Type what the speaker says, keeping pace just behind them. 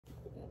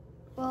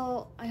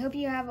Well, I hope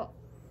you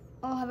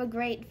all have a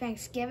great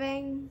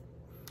Thanksgiving.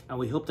 And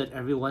we hope that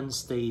everyone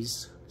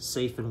stays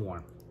safe and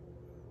warm.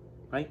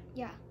 Right?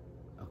 Yeah.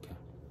 Okay.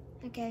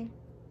 Okay.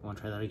 Want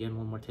to try that again?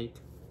 One more take?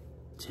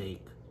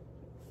 Take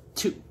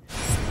 2.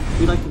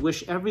 We'd like to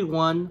wish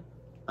everyone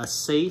a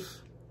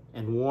safe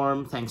and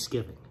warm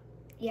Thanksgiving.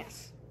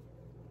 Yes.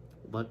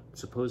 But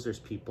suppose there's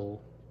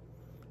people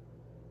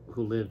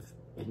who live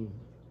in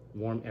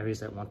warm areas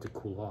that want to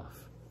cool off.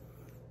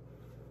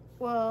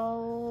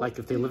 Well... Like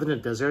if they live in a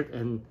desert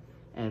and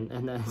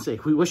I say,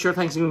 we wish your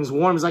Thanksgiving is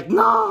warm. It's like,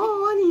 no,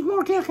 I need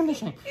more air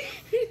conditioning.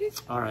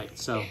 All right,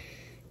 so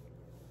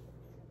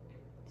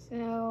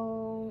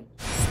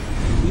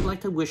we'd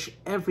like to wish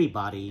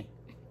everybody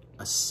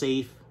a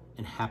safe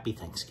and happy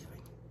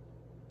Thanksgiving.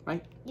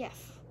 Right?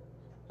 Yes.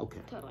 Okay.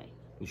 Totally.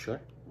 You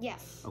sure?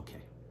 Yes.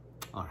 Okay.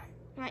 All right.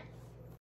 All right.